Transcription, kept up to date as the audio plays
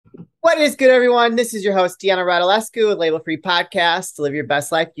What is good, everyone? This is your host, Deanna Radulescu with Label Free Podcast. To live your best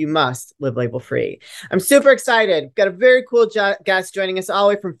life, you must live label free. I'm super excited. Got a very cool guest joining us all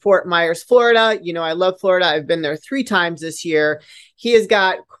the way from Fort Myers, Florida. You know, I love Florida. I've been there 3 times this year. He has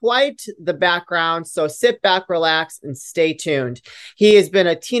got quite the background, so sit back, relax, and stay tuned. He has been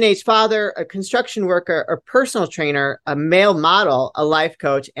a teenage father, a construction worker, a personal trainer, a male model, a life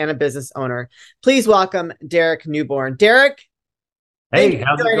coach, and a business owner. Please welcome Derek Newborn. Derek, thank Hey, you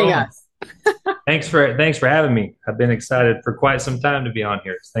how's for it joining going? us. Thanks for having me. I've been excited for quite some time to be on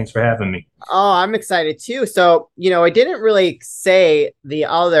here. Thanks for having me. Oh, I'm excited too. So, I didn't really say the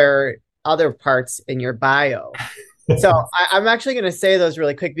other parts in your bio. So I'm actually going to say those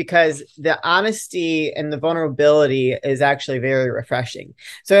really quick because the honesty and the vulnerability is actually very refreshing.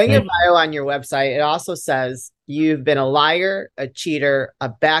 So in your Thank you. bio on your website, it also says you've been a liar, a cheater, a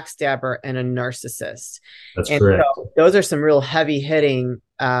backstabber, and a narcissist. That's And correct. so those are some real heavy hitting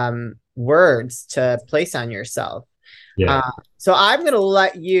words to place on yourself. Yeah. Uh, so I'm going to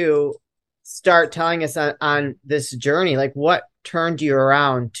let you start telling us on this journey, like what turned you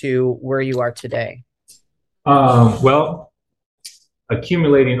around to where you are today. Well,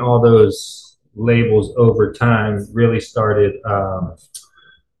 accumulating all those labels over time really started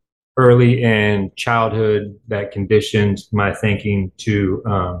early in childhood that conditioned my thinking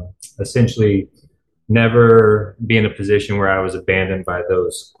to essentially never be in a position where I was abandoned by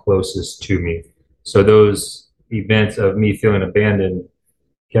those closest to me. So those events of me feeling abandoned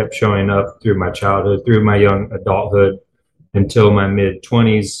kept showing up through my childhood, through my young adulthood, until my mid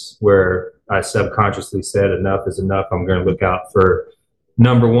 20s, where I subconsciously said, enough is enough. I'm going to look out for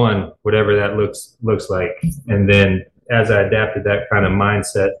number one, whatever that looks like. And then as I adapted that kind of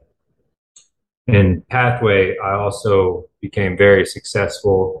mindset and pathway, I also became very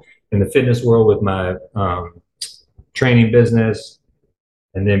successful in the fitness world with my training business,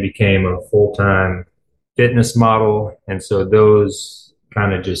 and then became a full-time fitness model. And so those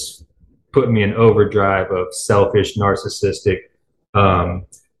kind of just put me in overdrive of selfish, narcissistic um,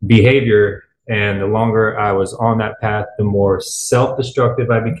 behavior. And the longer I was on that path, the more self-destructive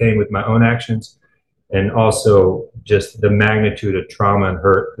I became with my own actions. And also just the magnitude of trauma and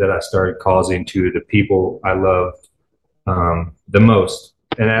hurt that I started causing to the people I loved the most.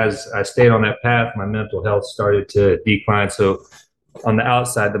 And as I stayed on that path, my mental health started to decline. So on the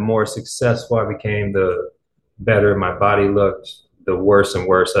outside, the more successful I became, the better my body looked, the worse and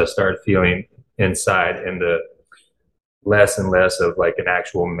worse I started feeling inside, and the less and less of like an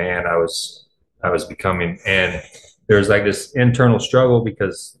actual man I was becoming. And there was like this internal struggle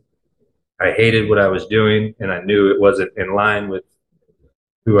because I hated what I was doing and I knew it wasn't in line with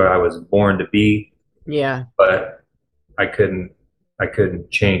who I was born to be, Yeah. but I couldn't I couldn't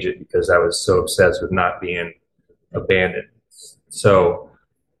change it because I was so obsessed with not being abandoned. So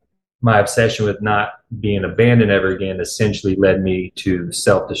my obsession with not being abandoned ever again essentially led me to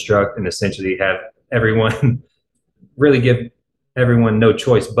self-destruct and essentially have everyone really give everyone no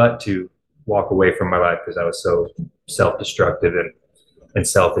choice but to walk away from my life because I was so self-destructive and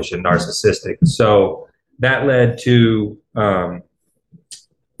selfish and narcissistic. So that led to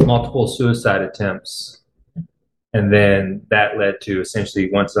multiple suicide attempts. And then that led to essentially,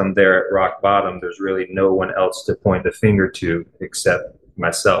 once I'm there at rock bottom, there's really no one else to point the finger to except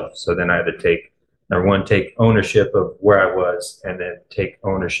myself. So then I had to number one, take ownership of where I was, and then take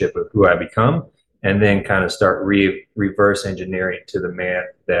ownership of who I become, and then kind of start reverse engineering to the man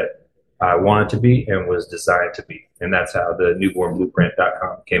that I wanted to be and was designed to be. And that's how the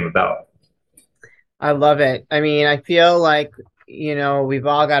newbornblueprint.com came about. I love it. I mean, I feel like, we've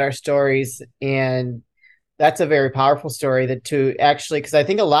all got our stories, and that's a very powerful story that to actually, because I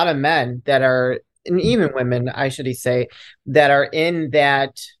think a lot of men that are, and even women, I should say, that are in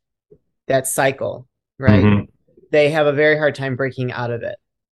that cycle, right? Mm-hmm. They have a very hard time breaking out of it.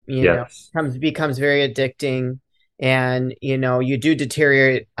 Yes. Becomes very addicting, and you do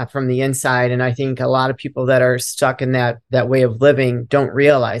deteriorate from the inside. And I think a lot of people that are stuck in that way of living don't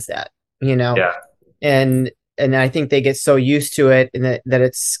realize that, Yeah. and I think they get so used to it, and that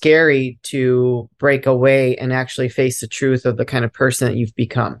it's scary to break away and actually face the truth of the kind of person that you've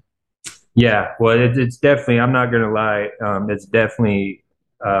become. Yeah, well, it's definitely, I'm not going to lie, it's definitely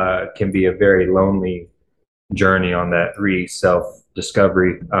can be a very lonely journey on that self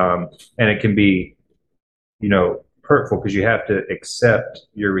discovery. And it can be, hurtful because you have to accept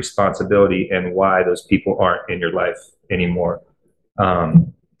your responsibility and why those people aren't in your life anymore.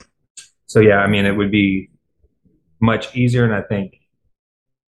 Um, so, yeah, I mean, it would be much easier. And I think,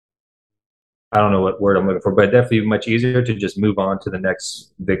 I don't know what word I'm looking for, but definitely much easier to just move on to the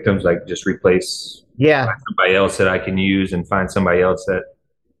next victims, like just replace, Yeah. find somebody else that I can use and find somebody else that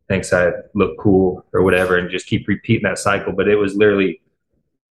thinks I look cool or whatever, and just keep repeating that cycle. But it was literally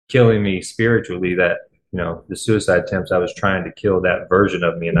killing me spiritually. That the suicide attempts, I was trying to kill that version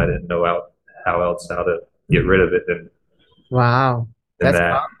of me, and I didn't know how to get rid of it Wow. than That's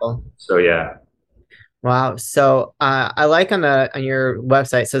that. powerful. So yeah. Wow. So I like on your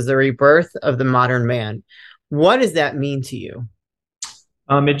website, it says the rebirth of the modern man. What does that mean to you?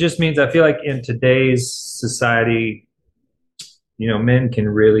 It just means I feel like in today's society, men can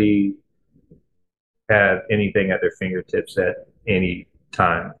really have anything at their fingertips at any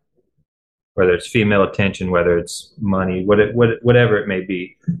time, whether it's female attention, whether it's money, whatever it may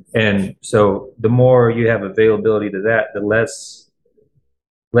be. And so the more you have availability to that, the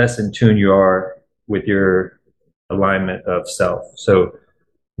less in tune you are with your alignment of self. So,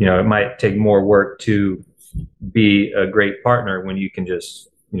 it might take more work to be a great partner when you can just,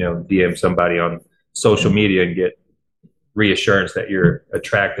 DM somebody on social media and get reassurance that you're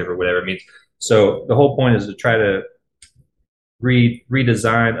attractive or whatever it means. So the whole point is to try to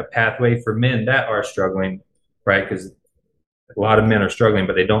redesign a pathway for men that are struggling, right? Because a lot of men are struggling,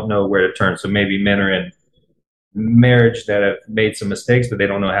 but they don't know where to turn. So maybe men are in marriage that have made some mistakes, but they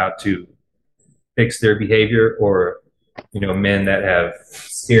don't know how to fix their behavior, or men that have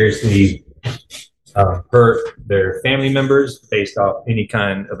seriously hurt their family members based off any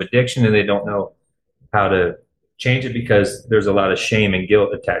kind of addiction, and they don't know how to change it because there's a lot of shame and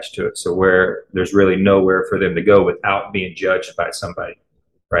guilt attached to it. So where there's really nowhere for them to go without being judged by somebody,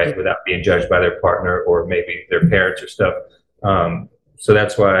 right? Without being judged by their partner or maybe their parents or stuff. So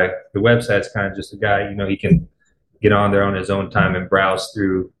that's why the website's kind of just a guy, he can get on there on his own time and browse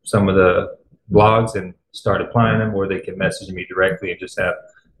through some of the blogs and start applying them, or they can message me directly and just have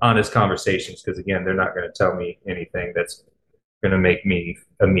honest conversations. Because again, they're not going to tell me anything that's going to make me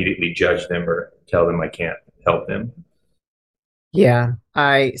immediately judge them or tell them I can't help them. Yeah,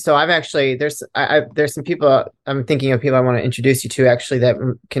 I've actually there's some people I'm thinking of, people I want to introduce you to, actually,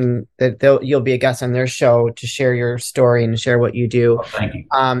 you'll be a guest on their show to share your story and share what you do. Oh, thank you.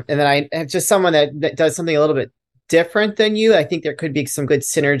 And then I have just someone that does something a little bit different than you. I think there could be some good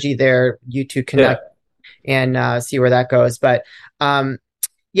synergy there. You two connect and see where that goes. But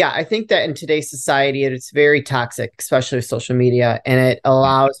yeah, I think that in today's society, it's very toxic, especially with social media, and it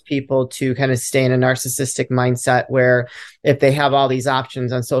allows people to kind of stay in a narcissistic mindset where if they have all these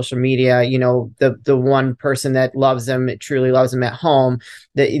options on social media, the one person that loves them, it truly loves them at home,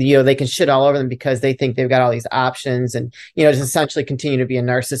 that, they can shit all over them because they think they've got all these options, and, just essentially continue to be a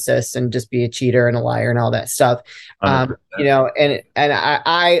narcissist and just be a cheater and a liar and all that stuff. And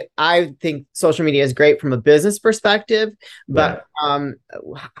I think social media is great from a business perspective, but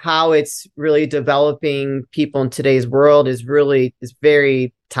how it's really developing people in today's world is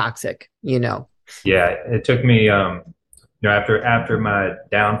very toxic. Yeah, it took me after my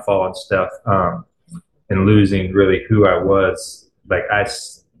downfall and stuff, and losing really who I was, like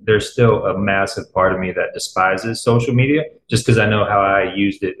there's still a massive part of me that despises social media just because I know how I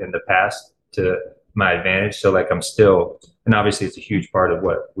used it in the past to my advantage. So like I'm still, and obviously it's a huge part of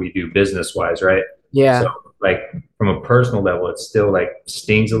what we do business wise, right? Yeah. So like from a personal level, it still like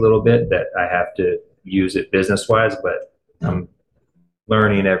stings a little bit that I have to use it business wise, but I'm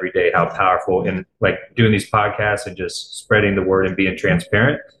learning every day how powerful, and like doing these podcasts and just spreading the word and being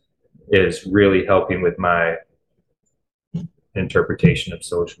transparent is really helping with my interpretation of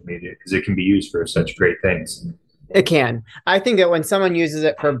social media, because it can be used for such great things. It can. I think that when someone uses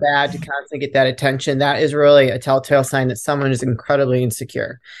it for bad to constantly get that attention, that is really a telltale sign that someone is incredibly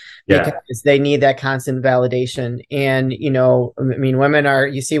insecure. Because they need that constant validation. And,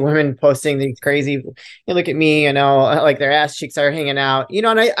 you see women posting these crazy, look at me, like their ass cheeks are hanging out, and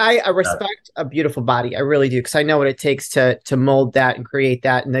I respect a beautiful body. I really do. Cause I know what it takes to mold that and create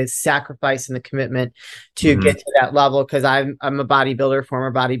that, and the sacrifice and the commitment to get to that level. Cause I'm a bodybuilder,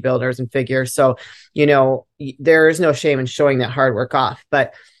 former bodybuilders and figures. So, there is no shame in showing that hard work off,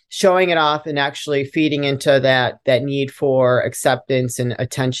 but showing it off and actually feeding into that need for acceptance and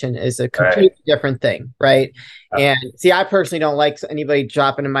attention is a completely different thing, right? And see, I personally don't like anybody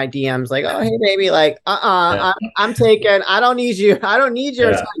dropping in my DMs like, "Oh, hey, baby," like, I'm taken. I don't need you. I don't need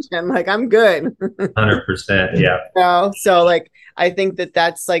your attention. Like, I'm good. 100%. Yeah. So like, I think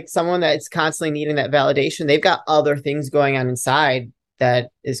that's like someone that's constantly needing that validation. They've got other things going on inside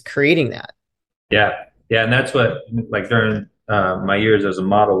that is creating that. Yeah. Yeah. And that's what, like, during my years as a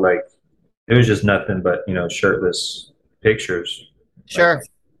model, like it was just nothing but shirtless pictures. Sure, like,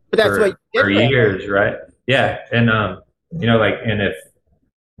 but that's what for years, right? Yeah, and and if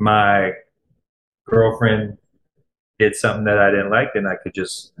my girlfriend did something that I didn't like, then I could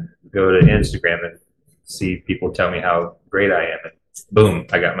just go to Instagram and see people tell me how great I am, and boom,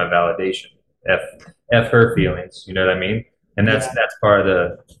 I got my validation. F her feelings. You know what I mean? And that's part of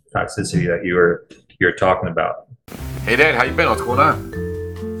the toxicity that you're talking about. Hey Dad, how you been? What's going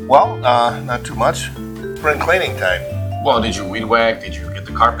on? Well, not too much. Spring cleaning time. Well, did you weed whack? Did you get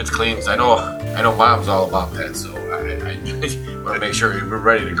the carpets cleaned? 'Cause I know Mom's all about that, so I want to make sure we're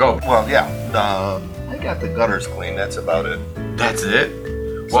ready to go. Well, yeah. I got the gutters cleaned. That's about it. That's it?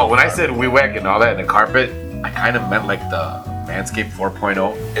 Well, when I said weed whack and all that in the carpet, I kind of meant like the Manscaped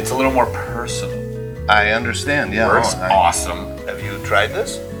 4.0. It's a little more personal. I understand, yeah. Works awesome. Have you tried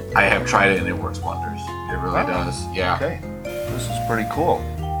this? I have tried it and it works wonders. It really does. Yeah. Okay. This is pretty cool.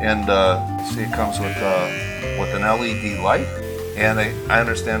 And see, it comes with an LED light. And I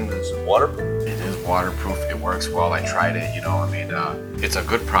understand it's waterproof. It is waterproof. It works well. I tried it. It's a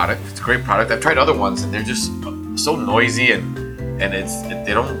good product. It's a great product. I've tried other ones and they're just so noisy and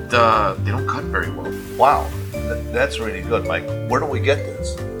they don't cut very well. Wow, that's really good, Mike. Where do we get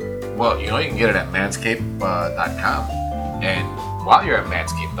this? Well, you can get it at manscaped.com. And while you're at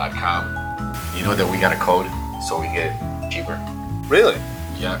manscaped.com, you know that we got a code so we get it cheaper. Really?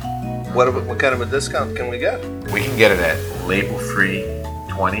 Yeah. What kind of a discount can we get? We can get it at label-free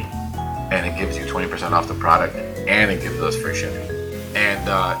 20, and it gives you 20% off the product, and it gives us free shipping. And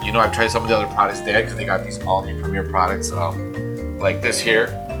I've tried some of the other products there because they got these all new Premier products. Like this here,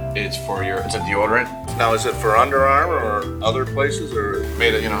 it's a deodorant. Now, is it for underarm or other places, or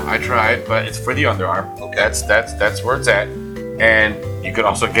I tried, but it's for the underarm. Okay, that's where it's at. And you could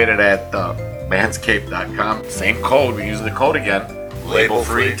also get it at manscaped.com. Same code. We're using the code again. Label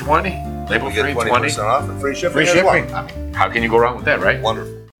free 20. Label free 20% off and free shipping. Free shipping. Well. I mean, how can you go wrong with that, right?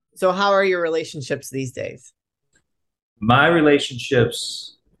 Wonderful. So, how are your relationships these days? My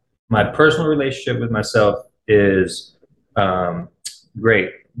relationships, my personal relationship with myself is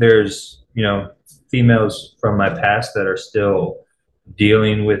great. There's, females from my past that are still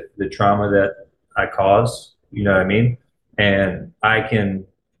dealing with the trauma that I caused, you know what I mean? And I can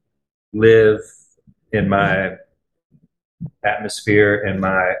live in my atmosphere and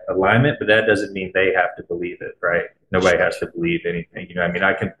my alignment, but that doesn't mean they have to believe it, right? Nobody has to believe anything, you know what I mean?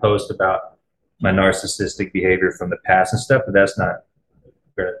 I can post about my narcissistic behavior from the past and stuff, but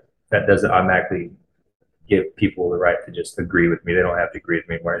that doesn't automatically give people the right to just agree with me. They don't have to agree with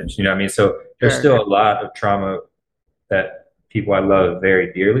me anymore. You know what I mean? So there's still a lot of trauma that people I love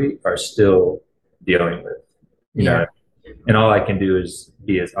very dearly are still dealing with, you know? And all I can do is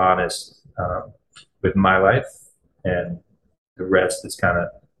be as honest with my life, and the rest is kind of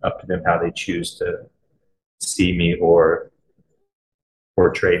up to them how they choose to see me or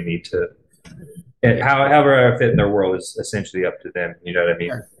portray me to, and however I fit in their world is essentially up to them. You know what I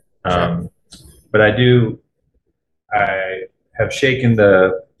mean? But I have shaken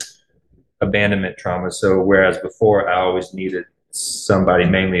the abandonment trauma. So whereas before I always needed somebody,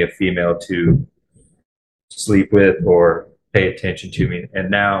 mainly a female, to sleep with or pay attention to me. And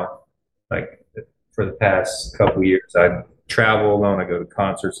now, like for the past couple of years, I travel alone. I go to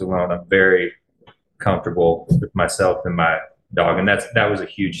concerts alone. I'm very comfortable with myself and my dog. And that was a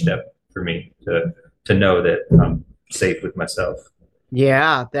huge step for me to know that I'm safe with myself.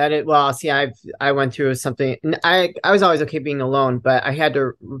 Yeah, I went through something. I was always okay being alone, but I had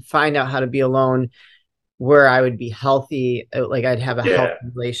to find out how to be alone where I would be healthy. Like I'd have a healthy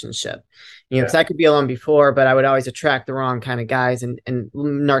relationship, because I could be alone before, but I would always attract the wrong kind of guys and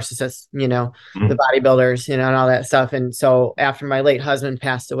narcissists, the bodybuilders, and all that stuff. And so after my late husband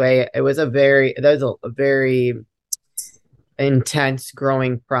passed away, that was a very intense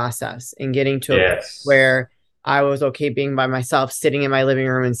growing process and getting to a place where I was okay being by myself, sitting in my living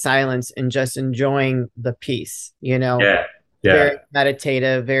room in silence and just enjoying the peace, very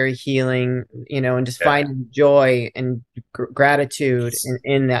meditative, very healing, and just finding joy and gratitude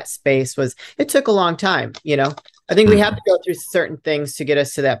in that space. It took a long time, I think we have to go through certain things to get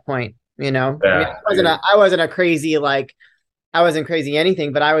us to that point, I wasn't crazy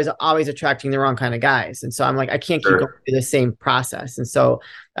anything, but I was always attracting the wrong kind of guys. And so I'm like, I can't keep going through the same process. And so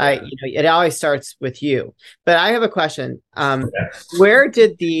it always starts with you. But I have a question. Where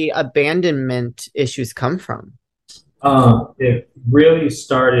did the abandonment issues come from? It really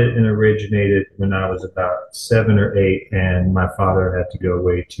started and originated when I was about 7 or 8, and my father had to go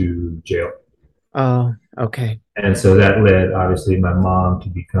away to jail. Oh, okay. And so that led, obviously, my mom to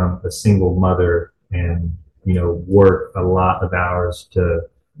become a single mother and work a lot of hours to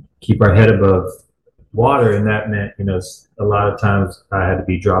keep our head above water. And that meant, a lot of times I had to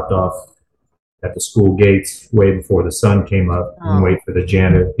be dropped off at the school gates way before the sun came up and wait for the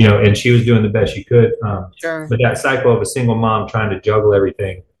janitor, and she was doing the best she could. But that cycle of a single mom trying to juggle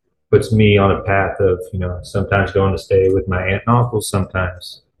everything puts me on a path of, sometimes going to stay with my aunt and uncle,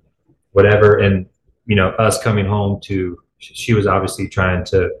 sometimes whatever. And, us coming home she was obviously trying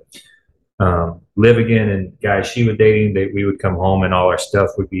to live again. And guys she was dating, we would come home and all our stuff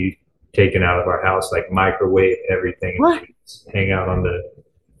would be taken out of our house, like microwave everything, and hang out on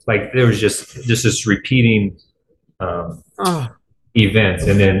there was just this repeating events.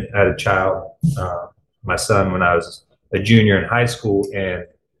 And then I had a child, my son, when I was a junior in high school, and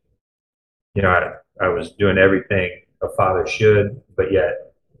I was doing everything a father should, but yet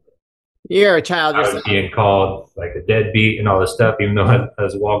you're a child. I was being called like a deadbeat and all this stuff, even though I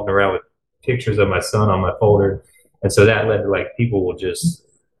was walking around with pictures of my son on my folder. And so that led to people will just,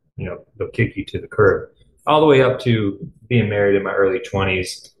 they'll kick you to the curb, all the way up to being married in my early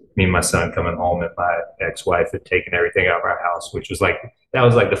 20s. Me and my son coming home, and my ex-wife had taken everything out of our house, which was that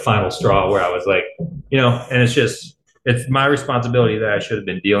was the final straw, where I was and it's my responsibility that I should have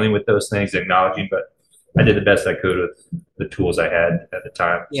been dealing with those things, acknowledging, but I did the best I could with the tools I had at the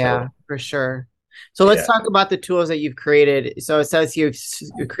time. Yeah, for sure. So let's talk about the tools that you've created. So it says you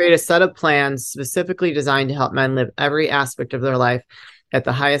create a set of plans specifically designed to help men live every aspect of their life at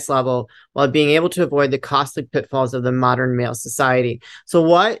the highest level while being able to avoid the costly pitfalls of the modern male society. So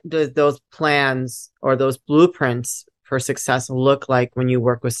what does those plans or those blueprints for success look like when you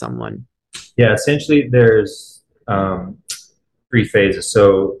work with someone? Yeah, essentially there's 3 phases.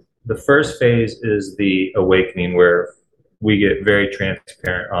 So the first phase is the awakening, where we get very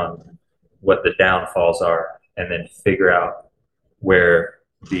transparent on what the downfalls are, and then figure out where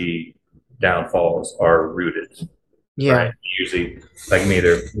the downfalls are rooted. Yeah. Right? Usually, like me,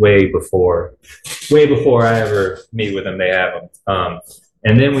 they're way before I ever meet with them, they have them.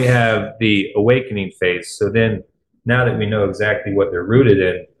 And then we have the awakening phase. So then, now that we know exactly what they're rooted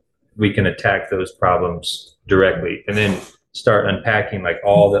in, we can attack those problems directly, and then start unpacking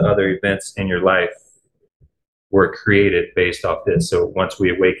all the other events in your life were created based off this. So once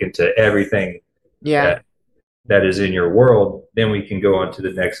we awaken to everything that is in your world, then we can go on to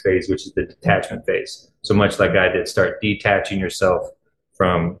the next phase, which is the detachment phase. So much like I did, start detaching yourself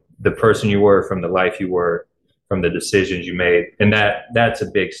from the person you were, from the life you were, from the decisions you made. And that's a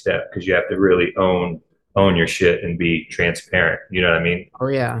big step, because you have to really own your shit and be transparent. You know what I mean? Oh,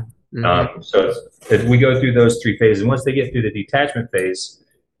 yeah. Mm-hmm. So if we go through those 3 phases, and once they get through the detachment phase,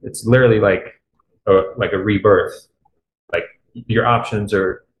 it's literally like a rebirth. Your options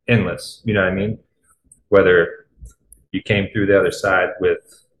are endless. You know what I mean? Whether you came through the other side with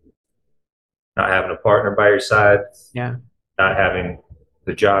not having a partner by your side, not having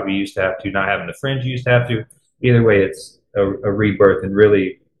the job you used to have to, not having the friends you used to have to. Either way, it's a rebirth, and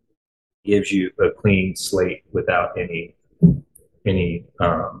really gives you a clean slate without any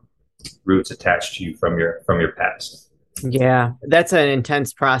roots attached to you from your past. Yeah, that's an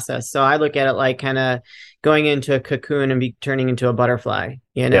intense process. So I look at it like kind of going into a cocoon and turning into a butterfly,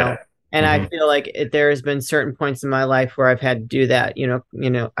 And I feel like there has been certain points in my life where I've had to do that.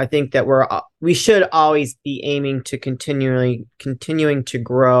 I think that we should always be aiming to continuing to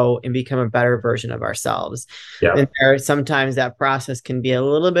grow and become a better version of ourselves. Yeah. And sometimes that process can be a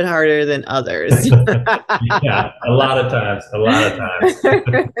little bit harder than others. Yeah, a lot of times.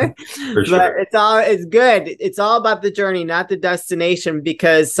 For sure. But it's good. It's all about the journey, not the destination,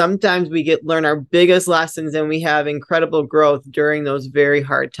 because sometimes we learn our biggest lessons, and we have incredible growth during those very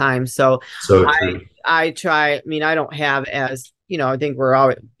hard times. So true. I try. I mean, I don't have as I think we're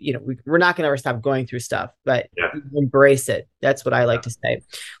all we're not going to ever stop going through stuff, but embrace it. That's what I like to say.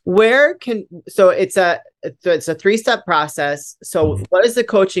 So it's a 3-step process. So what does the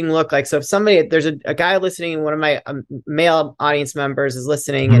coaching look like? So if there's a guy listening, one of my male audience members is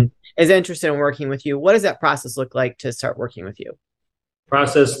listening and is interested in working with you, what does that process look like to start working with you?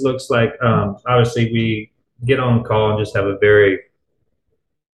 Process looks like, obviously we get on call and just have a very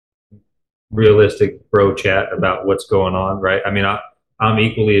realistic bro chat about what's going on, right? I mean, I'm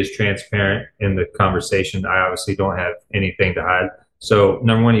equally as transparent in the conversation. I obviously don't have anything to hide. So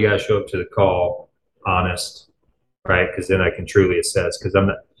number one, you got to show up to the call honest, right? Because then I can truly assess, because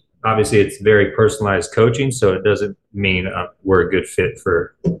obviously it's very personalized coaching. So it doesn't mean we're a good fit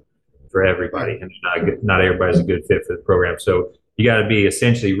for everybody, and not everybody's a good fit for the program. So you got to be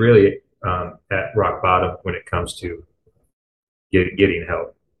essentially really at rock bottom when it comes to getting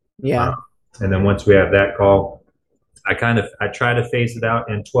help. Yeah. And then once we have that call, I try to phase it out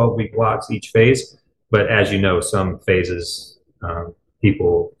in 12-week blocks each phase. But as you know, some phases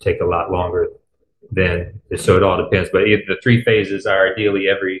people take a lot longer so it all depends. But if the 3 phases are ideally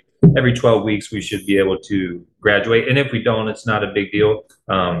every 12 weeks, we should be able to graduate. And if we don't, it's not a big deal.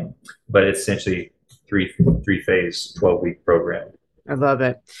 But it's essentially 3 phase 12-week program. I love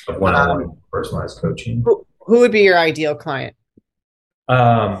it. of one-on-one personalized coaching. Who would be your ideal client?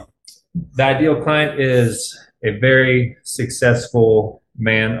 The ideal client is a very successful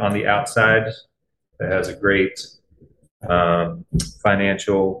man on the outside that has a great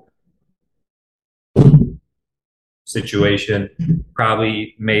financial situation,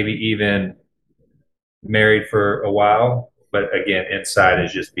 probably maybe even married for a while, but again, inside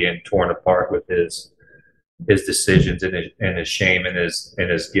is just being torn apart with his decisions and his shame and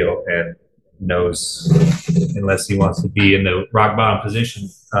his guilt, and knows unless he wants to be in the rock bottom position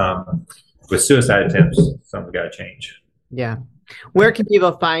with suicide attempts, something's got to change. Yeah. Where can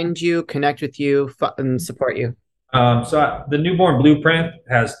people find you, connect with you, and support you? The Newborn Blueprint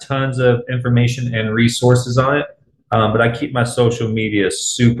has tons of information and resources on it, but I keep my social media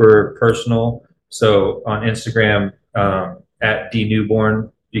super personal. So on Instagram, at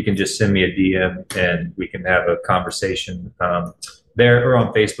DNewborn, you can just send me a DM and we can have a conversation there, or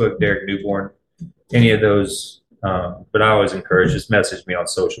on Facebook, Derek Newborn, any of those. But I always encourage, just message me on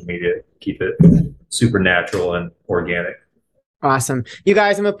social media, keep it super natural and organic. Awesome. You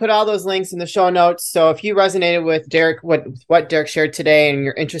guys, I'm going to put all those links in the show notes. So if you resonated with Derek, what Derek shared today, and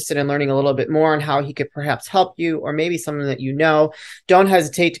you're interested in learning a little bit more on how he could perhaps help you, or maybe someone that you know, don't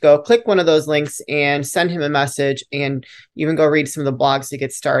hesitate to go click one of those links and send him a message, and even go read some of the blogs to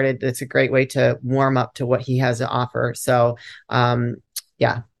get started. That's a great way to warm up to what he has to offer. So,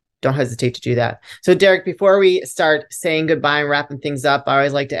 yeah. Don't hesitate to do that. So, Derek, before we start saying goodbye and wrapping things up, I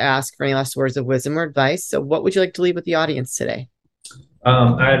always like to ask for any last words of wisdom or advice. So what would you like to leave with the audience today?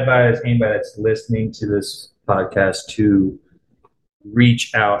 I advise anybody that's listening to this podcast to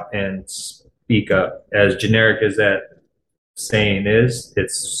reach out and speak up. As generic as that saying is,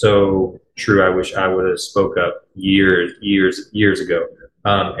 it's so true. I wish I would have spoke up years ago.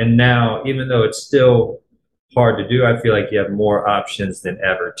 And now, even though it's still hard to do, I feel like you have more options than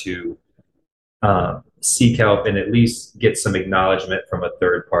ever to seek help and at least get some acknowledgement from a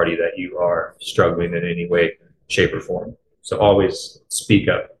third party that you are struggling in any way, shape, or form. So always speak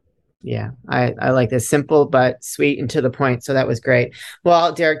up. Yeah, I like this, simple but sweet and to the point. So that was great.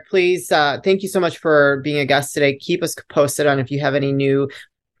 Well, Derek, please, thank you so much for being a guest today. Keep us posted on if you have any new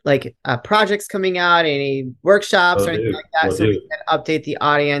projects coming out, any workshops or anything like that, so we can update the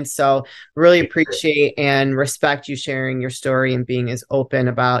audience. So really appreciate and respect you sharing your story and being as open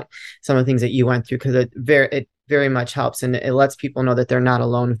about some of the things that you went through, because it very much helps, and it lets people know that they're not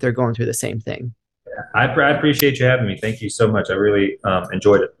alone if they're going through the same thing. I appreciate you having me. Thank you so much. I really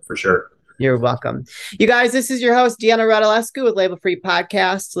enjoyed it, for sure. You're welcome. You guys, this is your host, Deanna Radulescu with Label Free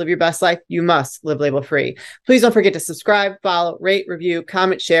Podcast. To live your best life, you must live label free. Please don't forget to subscribe, follow, rate, review,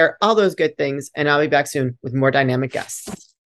 comment, share, all those good things. And I'll be back soon with more dynamic guests.